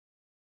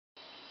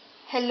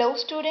Hello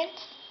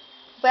students,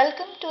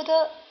 welcome to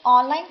the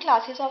online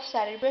classes of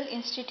Cerebral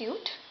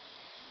Institute.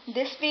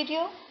 This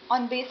video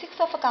on Basics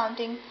of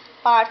Accounting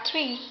Part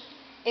 3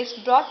 is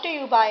brought to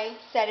you by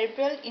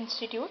Cerebral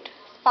Institute,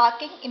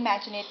 Sparking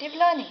Imaginative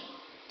Learning.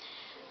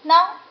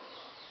 Now,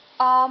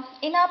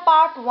 in our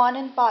Part 1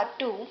 and Part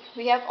 2,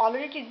 we have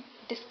already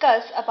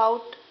discussed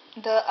about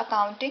the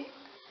accounting,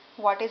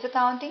 what is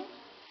accounting,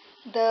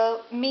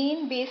 the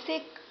main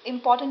basic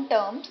important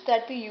terms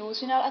that we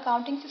use in our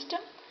accounting system,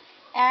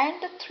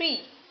 and the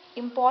three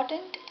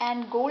important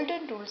and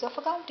golden rules of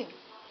accounting.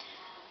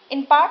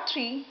 In part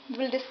 3, we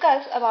will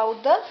discuss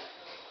about the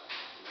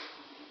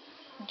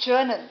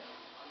journal.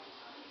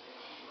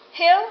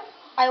 Here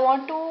I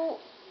want to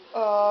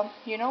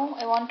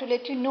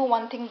let you know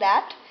one thing,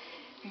 that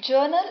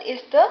journal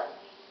is the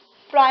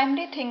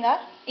primary thing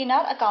in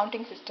our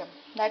accounting system.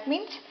 That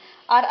means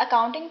our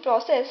accounting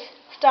process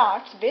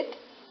starts with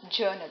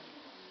journal.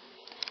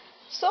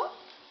 So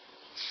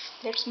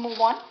let's move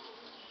on.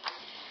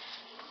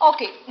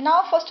 Okay,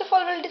 now first of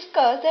all we'll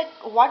discuss that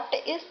what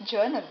is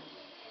journal.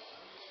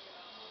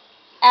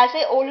 As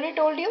I already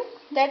told you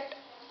that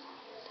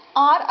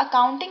our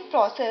accounting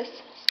process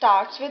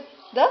starts with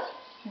the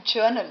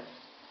journal.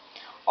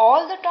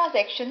 All the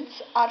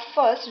transactions are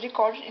first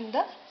recorded in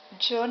the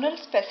journal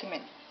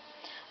specimen.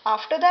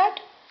 After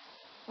that,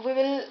 we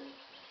will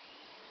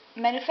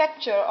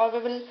manufacture or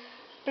we will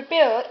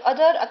prepare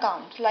other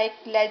accounts like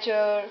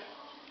ledger,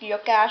 your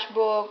cash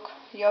book,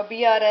 your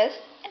BRS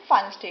and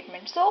final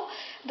statement. So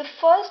the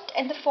first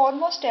and the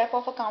foremost step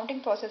of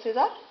accounting process is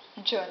a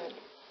journal.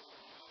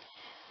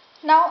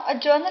 Now a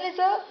journal is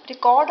a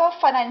record of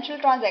financial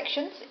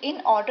transactions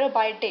in order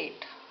by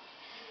date.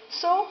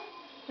 So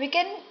we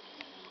can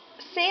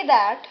say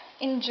that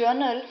in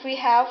journal we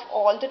have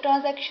all the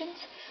transactions,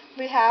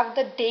 we have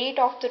the date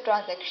of the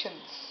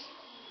transactions,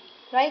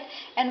 right,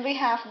 and we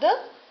have the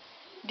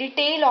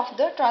detail of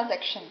the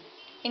transaction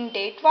in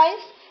date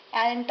wise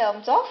and in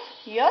terms of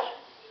your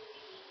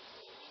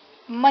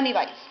money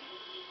wise.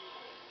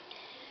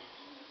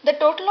 The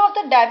total of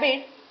the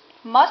debit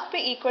must be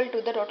equal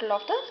to the total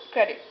of the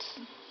credits.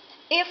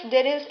 If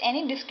there is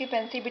any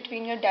discrepancy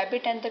between your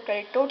debit and the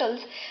credit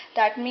totals,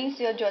 that means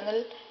your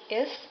journal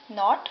is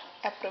not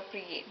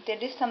appropriate. There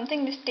is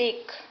something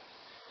mistake.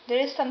 There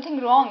is something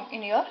wrong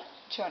in your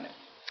journal.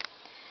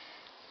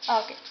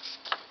 Okay.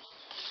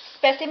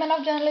 Specimen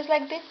of journal is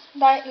like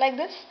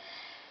this.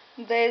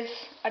 There is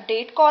a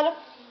date column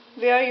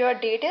where your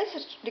date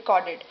is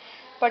recorded.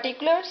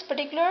 Particulars.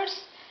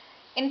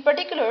 In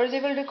particulars,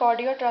 you will record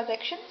your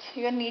transactions,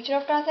 your nature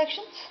of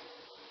transactions.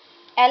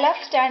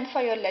 LF stands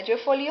for your ledger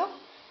folio.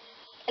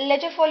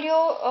 Ledger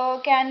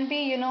folio can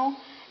be,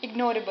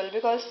 ignorable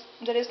because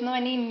there is no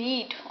any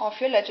need of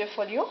your ledger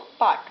folio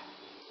part.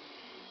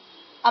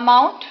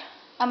 Amount,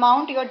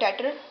 your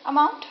debtor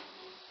amount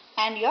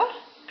and your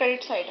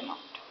credit side amount.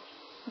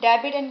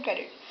 Debit and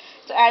credit.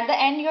 So at the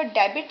end, your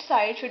debit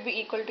side should be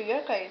equal to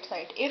your credit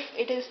side. If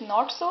it is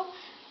not so,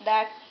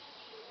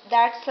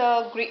 that's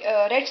a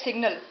red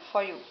signal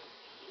for you.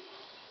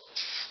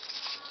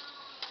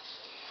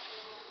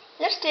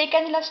 Let's take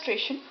an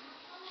illustration.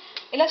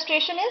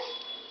 Illustration is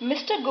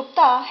Mr.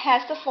 Gupta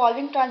has the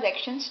following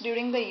transactions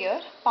during the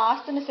year.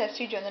 Pass the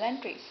necessary journal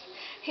entries.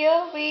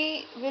 Here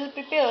we will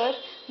prepare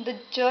the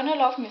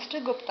journal of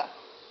Mr. Gupta.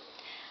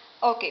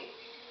 Okay,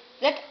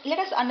 let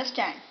us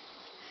understand.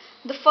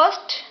 The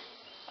first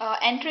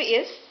entry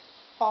is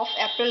of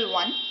April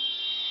 1.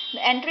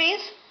 The entry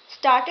is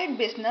started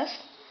business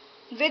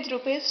with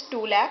rupees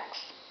 2 lakhs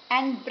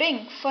and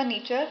bring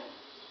furniture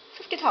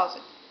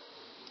 50,000.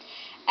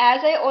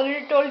 As I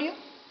already told you,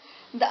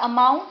 the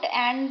amount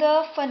and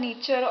the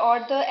furniture or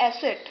the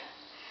asset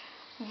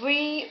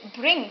we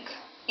bring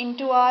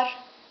into our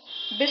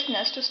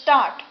business to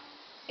start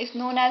is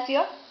known as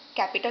your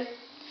capital.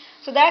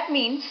 So that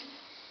means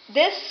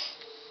this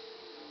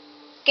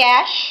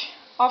cash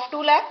of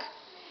 2 lakh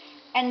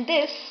and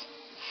this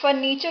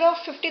furniture of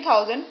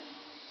 50,000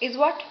 is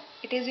what?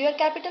 It is your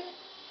capital,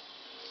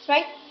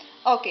 right?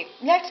 Okay,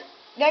 let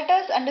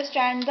us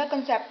understand the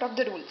concept of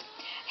the rules.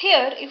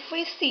 Here if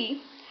we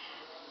see,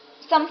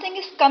 something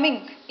is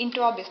coming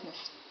into our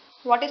business.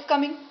 What is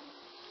coming?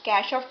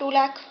 Cash of 2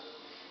 lakh.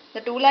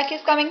 The 2 lakh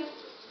is coming,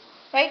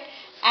 right?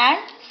 And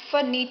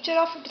furniture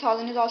of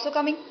 50,000 is also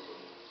coming.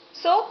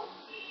 So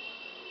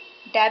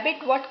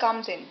debit what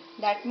comes in.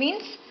 That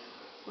means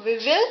we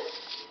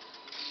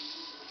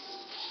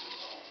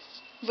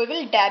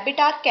will debit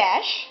our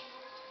cash.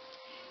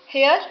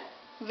 Here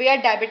we are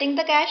debiting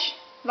the cash.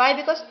 Why?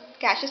 Because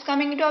cash is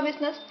coming into our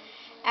business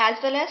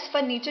as well as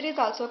furniture is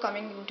also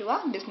coming into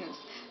our business.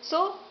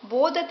 So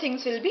both the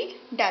things will be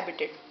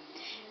debited.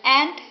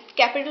 And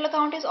capital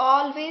account is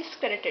always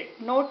credited.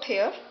 Note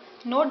here,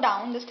 note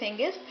down this thing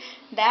is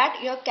that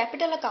your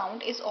capital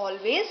account is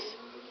always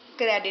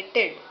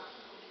credited.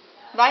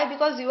 Why?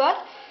 Because you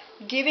are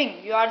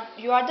giving, you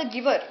are the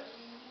giver.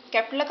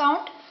 Capital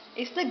account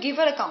is the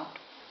giver account.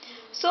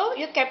 So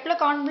your capital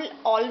account will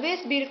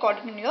always be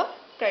recorded in your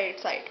credit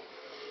side.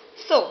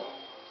 So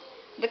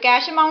the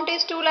cash amount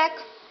is 2 lakh.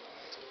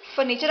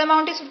 Furniture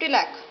amount is 50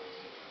 lakh.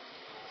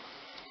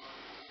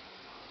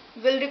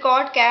 Will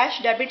record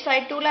cash debit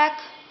side 2 lakh.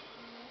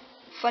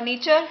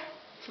 Furniture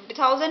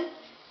 50,000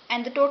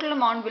 and the total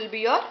amount will be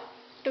your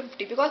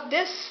 250 because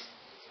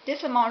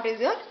this amount is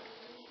your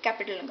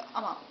capital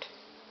amount.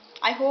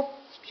 I hope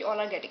you all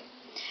are getting.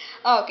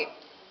 Okay,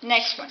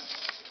 next one.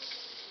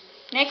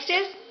 Next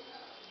is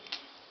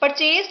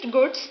purchased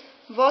goods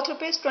worth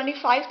rupees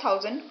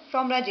 25,000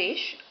 from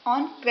Rajesh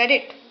on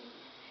credit.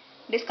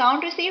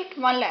 Discount received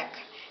 1 lakh.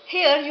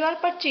 Here you are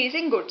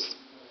purchasing goods.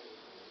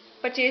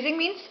 Purchasing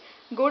means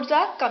goods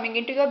are coming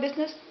into your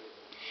business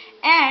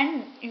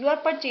and you are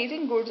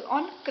purchasing goods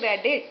on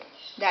credit.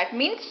 That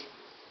means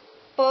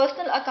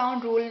personal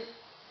account rule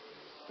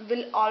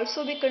will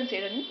also be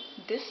considered in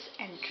this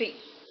entry.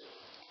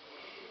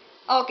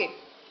 Okay,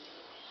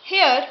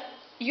 here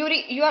you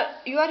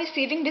are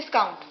receiving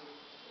discount.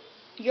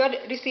 You are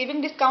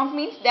receiving discount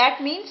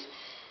means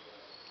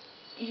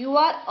you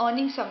are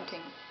earning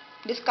something.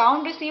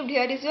 Discount received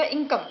here is your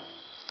income.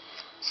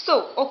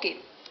 So okay,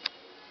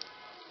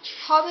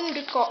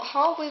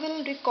 how we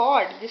will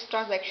record this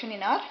transaction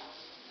in our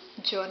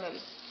journal?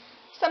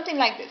 Something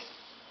like this.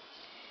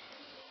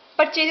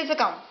 Purchases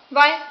account.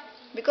 Why?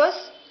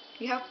 Because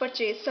you have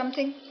purchased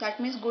something. That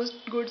means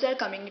goods are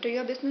coming into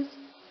your business,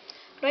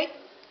 right?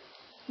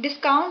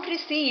 Discount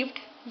received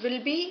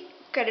will be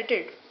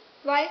credited.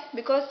 Why?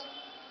 Because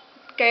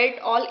credit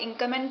all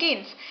income and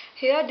gains.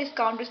 Here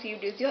discount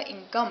received is your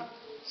income.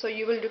 So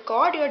you will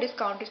record your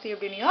discount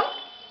received in your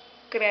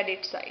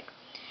credit side.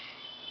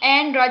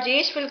 And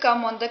Rajesh will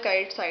come on the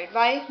credit side.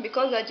 Why?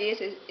 Because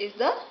Rajesh is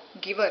the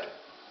giver.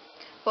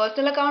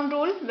 Personal account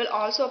rule will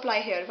also apply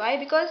here. Why?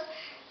 Because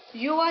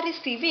you are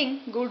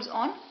receiving goods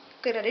on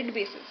credit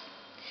basis.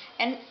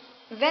 And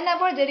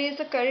whenever there is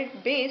a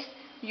credit base,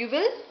 you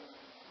will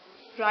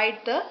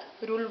write the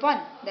rule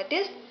 1, that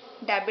is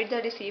debit the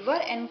receiver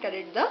and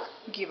credit the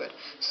giver.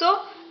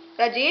 So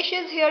Rajesh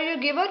is here your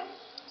giver,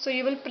 so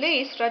you will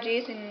place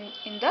Rajesh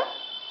in the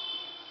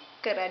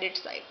credit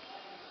side.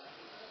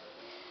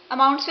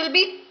 Amounts will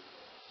be,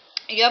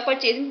 you are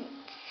purchasing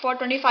for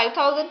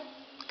 25,000,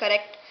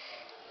 correct.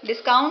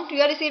 Discount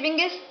you are receiving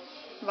is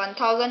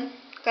 1,000,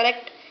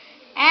 correct.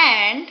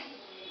 And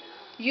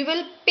you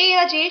will pay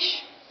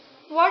Rajesh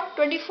what?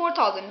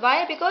 24,000.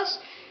 Why? Because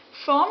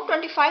from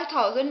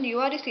 25,000 you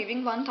are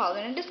receiving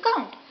 1,000 in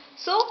discount.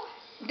 So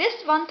this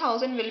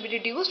 1,000 will be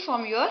reduced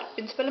from your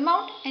principal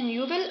amount and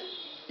you will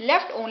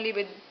left only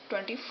with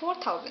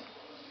 24,000.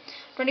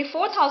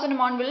 24,000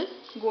 amount will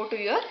go to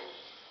your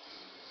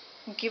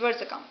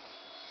giver's account.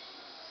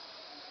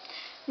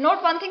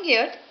 Note one thing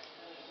here.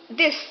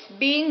 This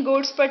being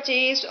goods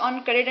purchased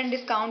on credit and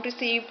discount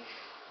received,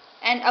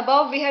 and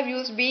above we have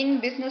used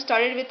being business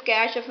started with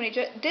cash or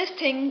furniture. This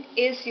thing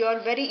is your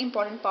very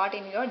important part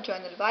in your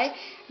journal. Why?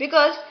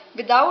 Because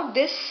without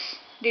this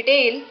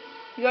detail,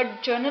 your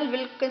journal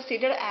will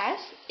consider as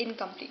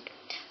incomplete.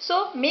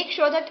 So make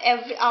sure that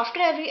after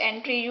every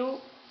entry you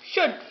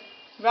should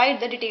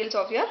write the details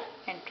of your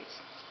entries.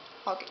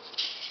 Okay,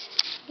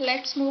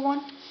 let's move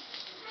on.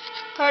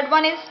 Third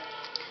one is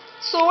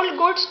sold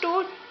goods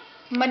to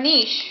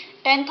Manish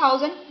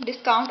 10,000,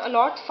 discount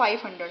allot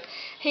 500.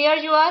 Here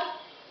you are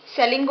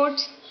selling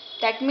goods.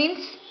 That means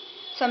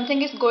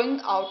something is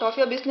going out of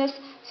your business,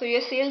 so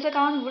your sales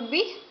account would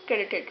be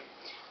credited.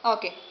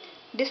 Okay,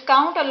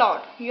 discount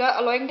allowed, you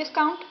are allowing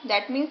discount.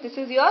 That means this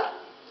is your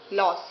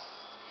loss,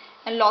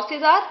 and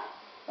losses are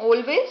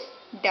always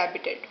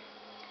debited.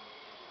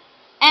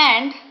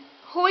 And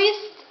who is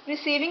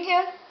receiving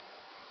here?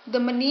 The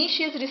Manish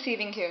is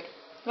receiving here,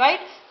 right?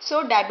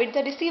 So debit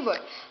the receiver.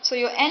 So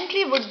your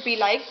entry would be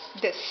like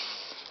this.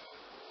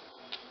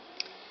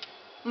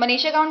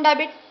 Manish account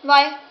debit.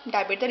 Why?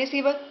 Debit the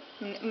receiver.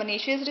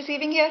 Manish is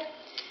receiving here.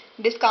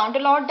 Discount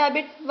allowed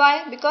debit.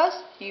 Why? Because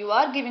you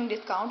are giving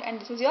discount and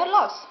this is your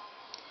loss.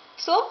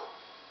 So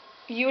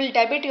you will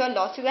debit your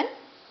losses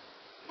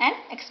and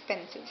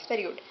expenses.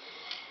 Very good.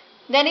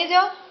 Then is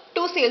your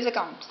to sales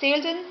account.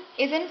 Sales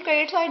is in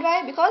credit side.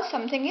 Why? Because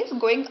something is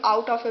going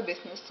out of your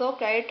business. So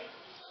credit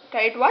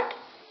what?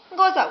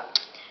 Goes out.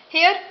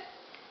 Here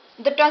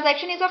the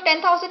transaction is of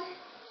 10,000.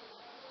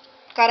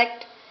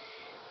 Correct.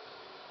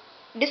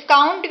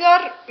 Discount,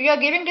 you are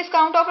giving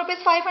discount of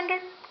rupees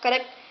 500,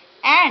 correct.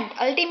 And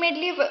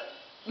ultimately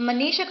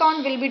Manish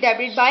account will be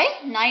debited by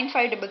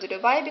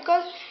 9500. Why?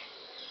 Because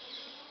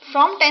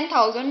from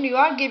 10,000 you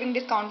are giving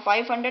discount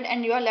 500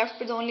 and you are left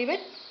with only with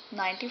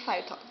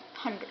 95,000.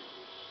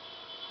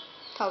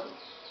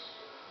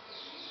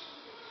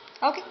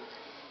 Okay.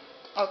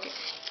 Okay.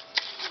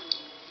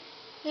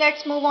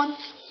 Let's move on.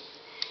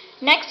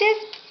 Next is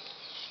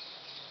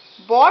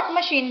bought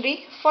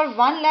machinery for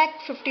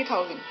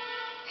 1,50,000.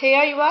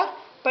 Here you are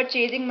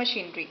purchasing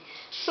machinery.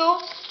 So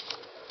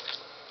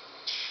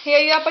here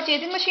you are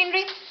purchasing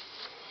machinery.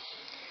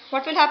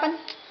 What will happen?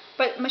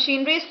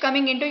 Machinery is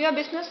coming into your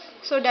business.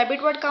 So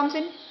debit what comes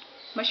in?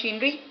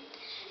 Machinery.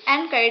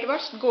 And credit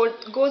what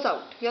goes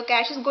out. Your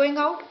cash is going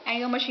out and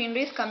your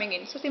machinery is coming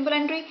in. So simple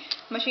entry.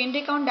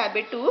 Machinery account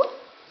debit to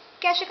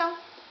cash account.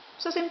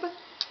 So simple.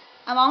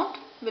 Amount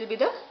will be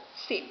the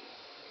same.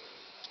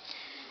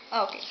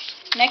 Okay,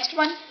 next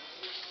one,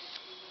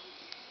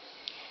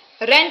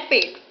 rent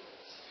paid.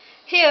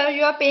 Here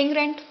you are paying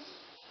rent.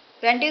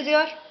 Rent is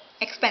your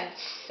expense,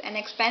 and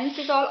expense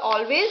is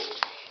always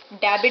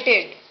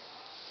debited.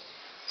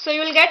 So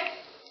you will get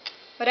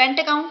rent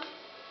account.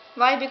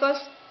 Why? Because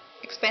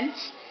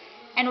expense.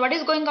 And what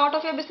is going out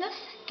of your business?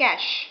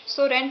 Cash.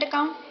 So rent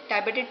account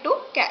debited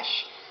to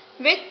cash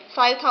with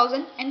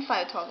 5,000 and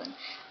 5,000.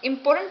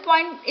 Important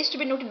point is to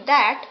be noted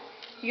that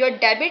your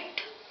debit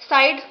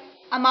side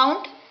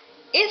amount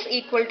is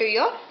equal to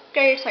your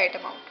credit side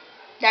amount.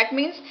 That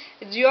means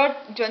your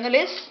journal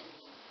is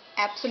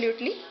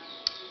absolutely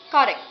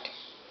correct.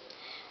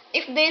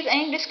 If there is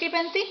any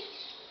discrepancy,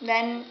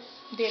 then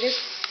there is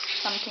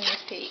something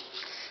mistake.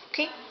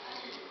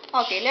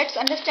 Okay, let's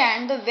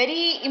understand the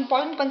very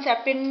important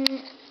concept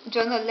in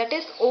journal, that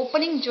is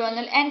opening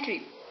journal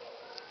entry.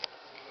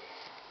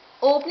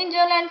 Opening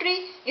journal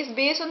entry is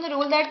based on the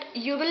rule that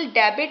you will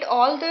debit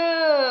all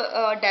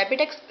the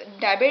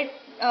debit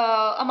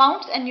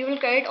amounts, and you will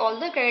credit all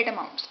the credit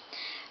amounts.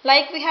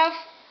 Like we have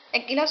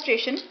an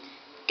illustration: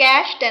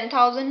 cash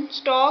 10,000,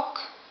 stock,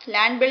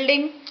 land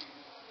building,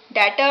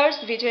 debtors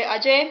Vijay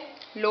Ajay,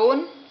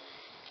 loan,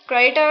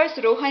 creditors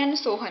Rohan and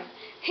Sohan.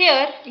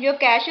 Here your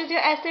cash is your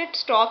asset,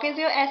 stock is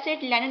your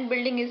asset, land and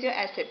building is your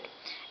asset.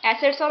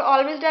 Assets are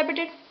always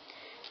debited.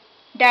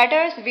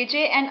 Debtors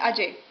Vijay and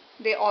Ajay,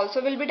 they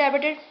also will be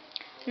debited.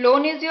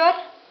 Loan is your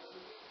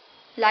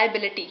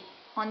liability.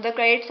 On the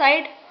credit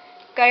side,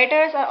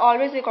 creditors are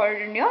always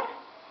recorded in your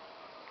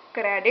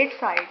credit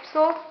side.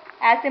 So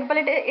as simple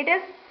it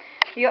is,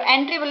 your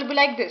entry will be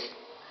like this: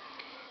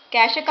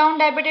 cash account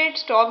debited,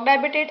 stock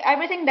debited,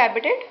 everything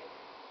debited,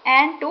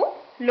 and to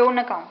loan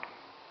account.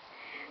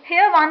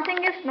 Here one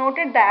thing is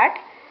noted,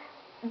 that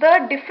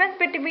the difference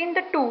between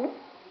the two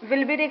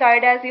will be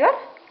regarded as your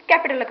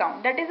capital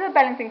account, that is a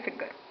balancing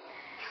figure.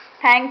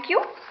 Thank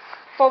you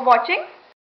for watching.